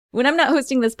When I'm not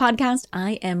hosting this podcast,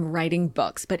 I am writing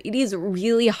books, but it is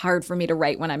really hard for me to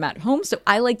write when I'm at home, so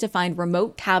I like to find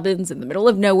remote cabins in the middle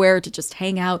of nowhere to just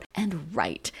hang out and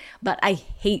write. But I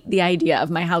hate the idea of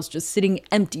my house just sitting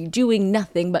empty, doing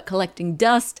nothing but collecting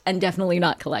dust and definitely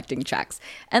not collecting checks.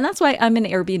 And that's why I'm an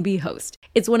Airbnb host.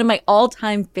 It's one of my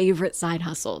all-time favorite side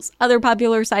hustles. Other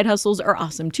popular side hustles are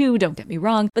awesome too, don't get me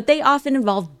wrong, but they often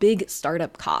involve big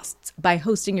startup costs. By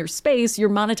hosting your space, you're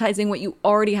monetizing what you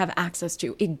already have access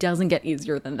to. It doesn't get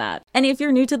easier than that. And if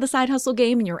you're new to the side hustle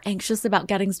game and you're anxious about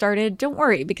getting started, don't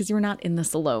worry because you're not in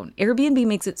this alone. Airbnb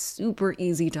makes it super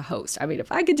easy to host. I mean,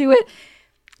 if I could do it,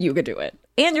 you could do it.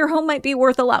 And your home might be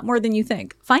worth a lot more than you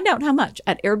think. Find out how much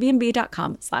at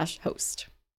airbnb.com/host.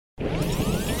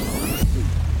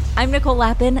 I'm Nicole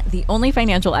Lappin, the only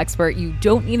financial expert you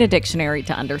don't need a dictionary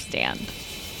to understand.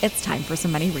 It's time for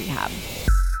some money rehab.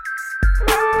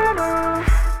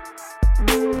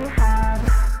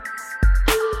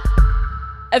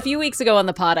 A few weeks ago on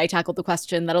the pod, I tackled the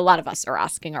question that a lot of us are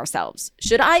asking ourselves.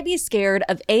 Should I be scared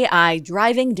of AI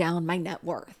driving down my net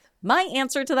worth? My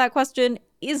answer to that question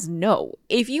is no.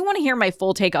 If you want to hear my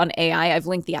full take on AI, I've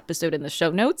linked the episode in the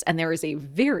show notes, and there is a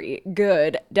very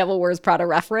good Devil Wears Prada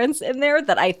reference in there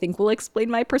that I think will explain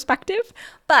my perspective.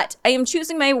 But I am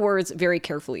choosing my words very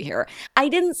carefully here. I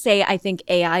didn't say I think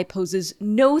AI poses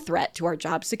no threat to our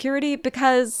job security,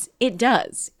 because it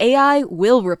does. AI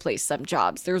will replace some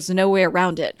jobs. There's no way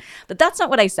around it. But that's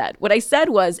not what I said. What I said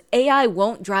was AI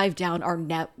won't drive down our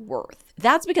net worth.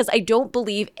 That's because I don't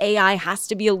believe AI has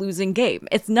to be a losing game.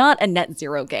 It's not a net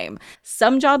zero game.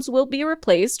 Some jobs will be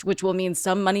replaced, which will mean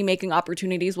some money-making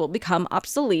opportunities will become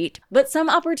obsolete, but some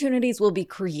opportunities will be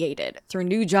created. Through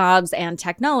new jobs and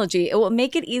technology, it will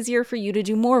make it easier for you to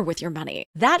do more with your money.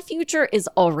 That future is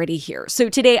already here. So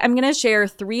today I'm going to share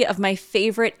 3 of my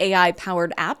favorite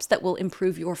AI-powered apps that will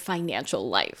improve your financial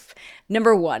life.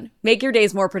 Number 1, make your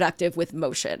days more productive with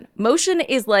Motion. Motion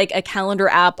is like a calendar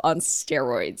app on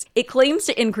steroids. It claims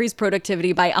to increase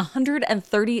productivity by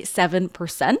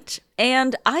 137%.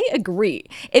 And I agree.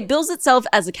 It bills itself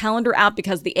as a calendar app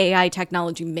because the AI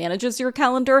technology manages your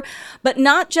calendar, but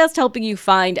not just helping you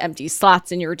find empty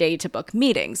slots in your day to book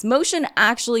meetings. Motion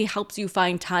actually helps you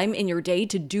find time in your day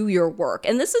to do your work.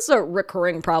 And this is a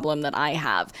recurring problem that I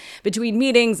have. Between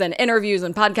meetings and interviews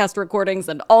and podcast recordings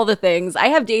and all the things, I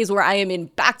have days where I am in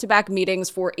back-to-back meetings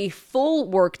for a full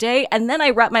workday, and then I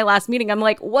wrap my last meeting. I'm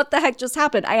like, what the heck just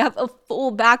happened? I have a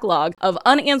full backlog of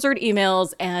unanswered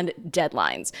emails and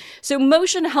deadlines. So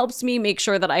Motion helps me make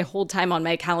sure that I hold time on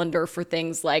my calendar for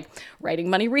things like writing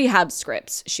money rehab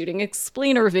scripts, shooting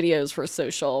explainer videos for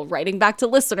social, writing back to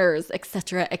listeners,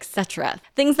 etc., etc.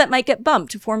 Things that might get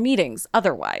bumped for meetings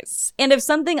otherwise. And if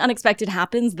something unexpected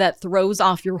happens that throws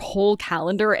off your whole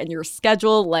calendar and your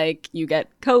schedule, like you get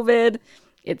COVID,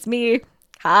 it's me.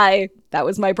 Hi, that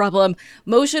was my problem.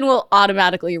 Motion will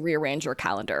automatically rearrange your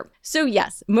calendar. So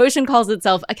yes, Motion calls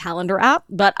itself a calendar app,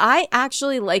 but I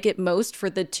actually like it most for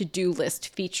the to-do list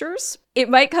features. It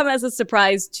might come as a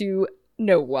surprise to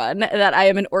no one that I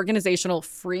am an organizational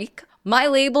freak. My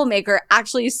label maker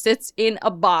actually sits in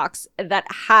a box that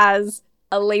has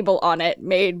a label on it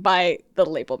made by the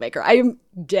label maker. I am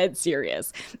dead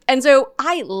serious. And so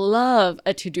I love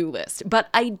a to-do list, but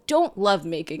I don't love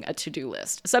making a to-do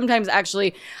list. Sometimes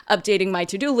actually updating my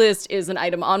to-do list is an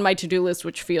item on my to-do list,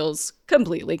 which feels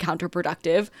completely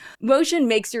counterproductive. Motion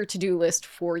makes your to-do list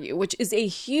for you, which is a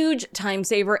huge time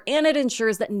saver, and it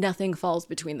ensures that nothing falls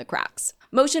between the cracks.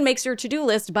 Motion makes your to-do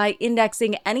list by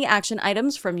indexing any action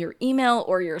items from your email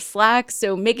or your Slack,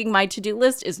 so making my to-do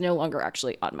list is no longer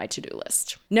actually on my to-do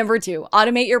list. Number 2,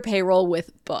 automate your payroll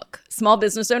with Book. Small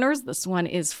business owners, this one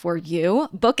is for you.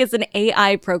 Book is an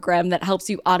AI program that helps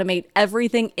you automate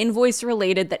everything invoice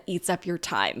related that eats up your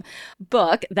time.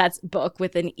 Book, that's book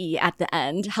with an E at the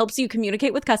end, helps you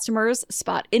communicate with customers,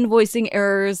 spot invoicing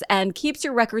errors, and keeps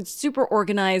your records super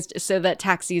organized so that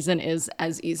tax season is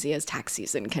as easy as tax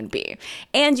season can be.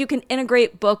 And you can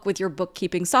integrate Book with your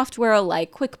bookkeeping software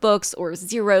like QuickBooks or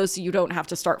Xero, so you don't have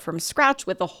to start from scratch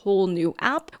with a whole new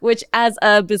app, which as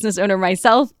a business owner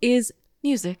myself is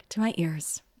music to my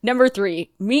ears. Number 3,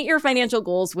 meet your financial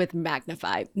goals with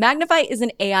Magnify. Magnify is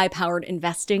an AI-powered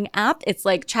investing app. It's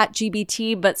like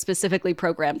ChatGPT, but specifically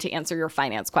programmed to answer your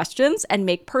finance questions and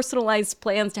make personalized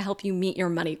plans to help you meet your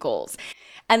money goals.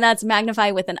 And that's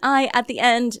Magnify with an I at the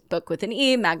end, Book with an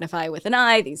E, Magnify with an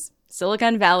I. These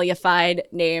Silicon Valley-ified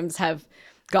names have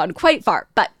gone quite far,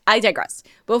 but I digress.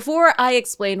 Before I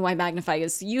explain why Magnify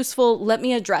is useful, let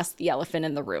me address the elephant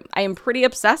in the room. I am pretty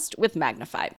obsessed with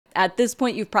Magnify. At this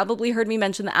point, you've probably heard me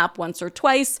mention the app once or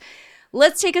twice.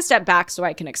 Let's take a step back so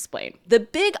I can explain. The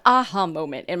big aha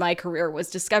moment in my career was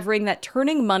discovering that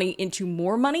turning money into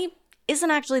more money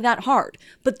isn't actually that hard,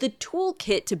 but the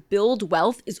toolkit to build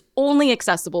wealth is only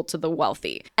accessible to the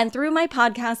wealthy. And through my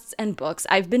podcasts and books,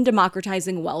 I've been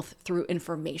democratizing wealth through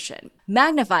information.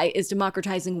 Magnify is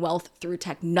democratizing wealth through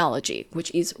technology,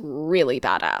 which is really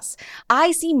badass.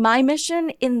 I see my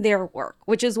mission in their work,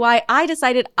 which is why I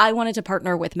decided I wanted to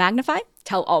partner with Magnify,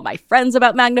 tell all my friends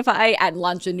about Magnify, and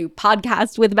launch a new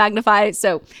podcast with Magnify.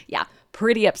 So yeah,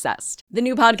 pretty obsessed. The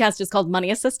new podcast is called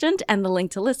Money Assistant, and the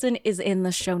link to listen is in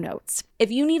the show notes.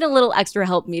 If you need a little extra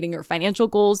help meeting your financial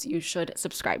goals, you should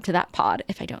subscribe to that pod,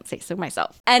 if I don't say so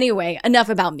myself. Anyway, enough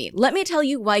about me. Let me tell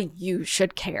you why you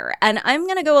should care. And I'm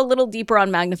going to go a little deeper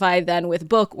on Magnify than with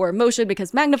Book or Motion,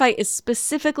 because Magnify is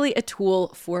specifically a tool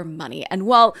for money. And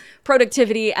while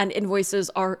productivity and invoices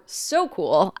are so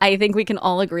cool, I think we can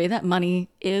all agree that money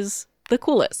is the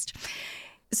coolest.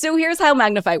 So here's how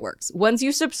Magnify works. Once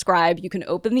you subscribe, you can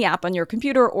open the app on your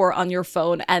computer or on your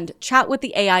phone and chat with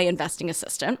the AI investing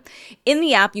assistant. In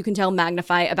the app, you can tell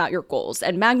Magnify about your goals,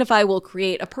 and Magnify will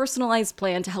create a personalized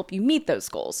plan to help you meet those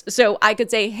goals. So I could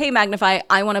say, hey, Magnify,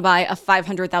 I want to buy a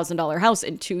 $500,000 house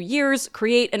in 2 years.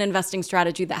 Create an investing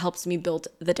strategy that helps me build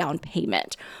the down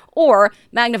payment. Or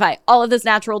Magnify, all of this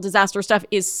natural disaster stuff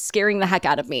is scaring the heck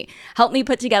out of me. Help me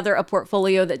put together a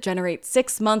portfolio that generates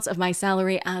 6 months of my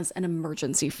salary as an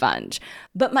emergency fund.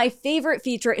 But my favorite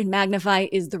feature in Magnify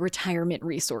is the retirement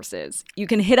resources. You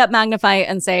can hit up Magnify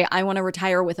and say, I want to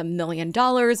retire with $1 million,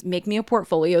 make me a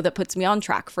portfolio that puts me on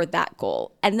track for that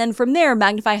goal. And then from there,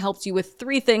 Magnify helps you with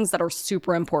 3 things that are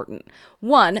super important.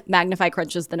 1, Magnify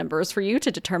crunches the numbers for you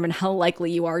to determine how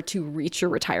likely you are to reach your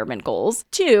retirement goals.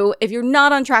 2, if you're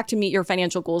not on track to meet your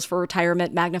financial goals for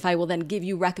retirement, Magnify will then give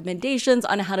you recommendations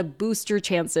on how to boost your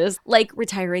chances, like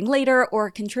retiring later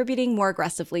or contributing more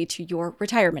aggressively to your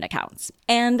retirement accounts.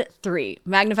 And 3,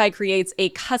 Magnify creates a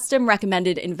custom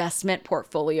recommended investment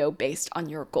portfolio based on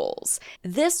your goals.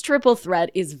 This triple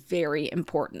threat is very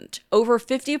important. Over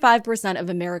 55% of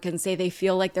Americans say they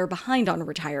feel like they're behind on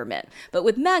retirement, but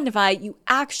with Magnify, you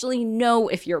actually know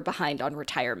if you're behind on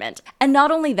retirement. And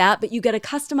not only that, but you get a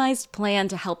customized plan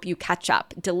to help you catch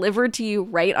up, delivered to you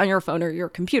right on your phone or your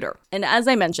computer. And as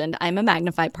I mentioned, I'm a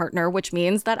Magnify partner, which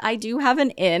means that I do have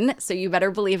an in, so you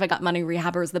better believe I got Money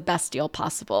Rehabbers the best deal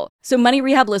possible. So Money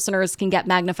Rehab listeners can get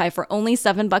Magnify for only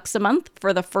 $7 a month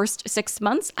for the first 6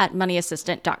 months at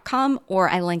moneyassistant.com, or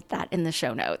I linked that in the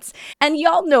show notes. And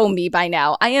y'all know me by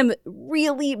now. I am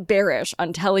really bearish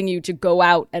on telling you to go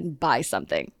out and buy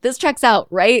something. This checks out,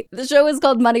 right? The show is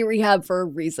called Money Rehab for a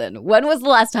reason. When was the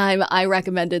last time I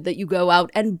recommended that you go out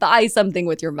and buy something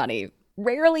with your money?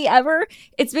 Rarely ever.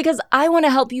 It's because I want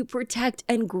to help you protect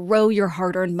and grow your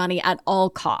hard-earned money at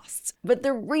all costs. But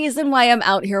the reason why I'm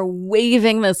out here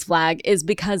waving this flag is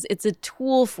because it's a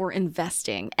tool for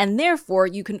investing, and therefore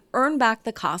you can earn back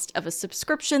the cost of a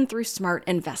subscription through smart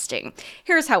investing.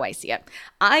 Here's how I see it.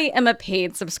 I am a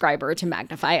paid subscriber to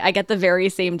Magnify. I get the very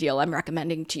same deal I'm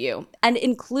recommending to you. And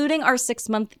including our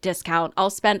 6-month discount, I'll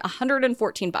spend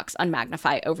 $114 on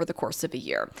Magnify over the course of a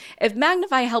year. If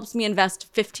Magnify helps me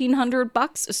invest $1,500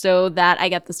 so that I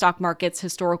get the stock market's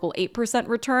historical 8%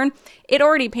 return, it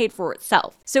already paid for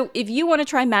itself. So if you want to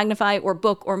try Magnify or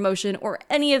Book or Motion or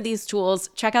any of these tools,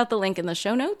 check out the link in the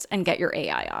show notes and get your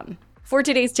AI on. For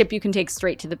today's tip you can take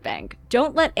straight to the bank.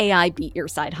 Don't let AI beat your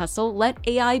side hustle. Let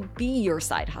AI be your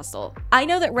side hustle. I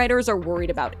know that writers are worried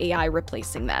about AI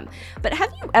replacing them, but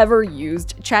have you ever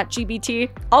used ChatGPT?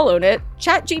 I'll own it.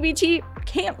 ChatGPT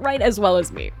can't write as well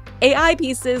as me. AI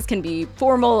pieces can be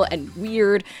formal and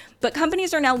weird, but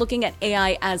companies are now looking at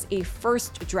AI as a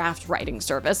first draft writing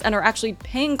service and are actually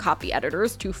paying copy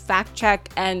editors to fact check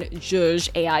and judge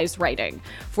AI's writing.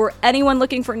 For anyone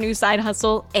looking for a new side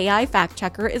hustle, AI Fact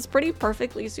Checker is pretty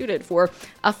perfectly suited for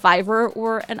a Fiverr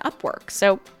or an Upwork,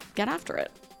 so get after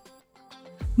it.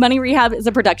 Money Rehab is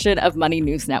a production of Money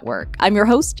News Network. I'm your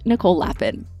host, Nicole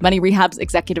Lappin. Money Rehab's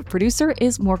executive producer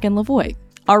is Morgan Lavoie.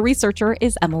 Our researcher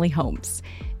is Emily Holmes.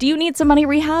 Do you need some money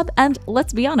rehab? And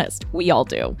let's be honest, we all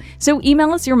do. So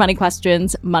email us your money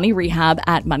questions,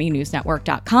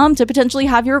 moneyrehab@moneynewsnetwork.com, to potentially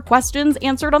have your questions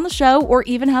answered on the show or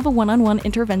even have a one-on-one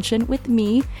intervention with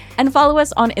me. And follow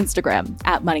us on Instagram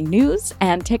 @moneynews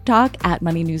and TikTok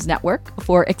 @moneynewsnetwork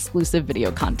for exclusive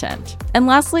video content. And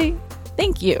lastly,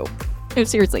 thank you. No,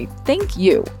 seriously, thank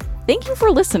you. Thank you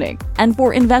for listening and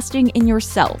for investing in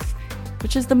yourself,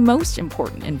 which is the most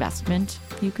important investment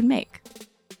you can make.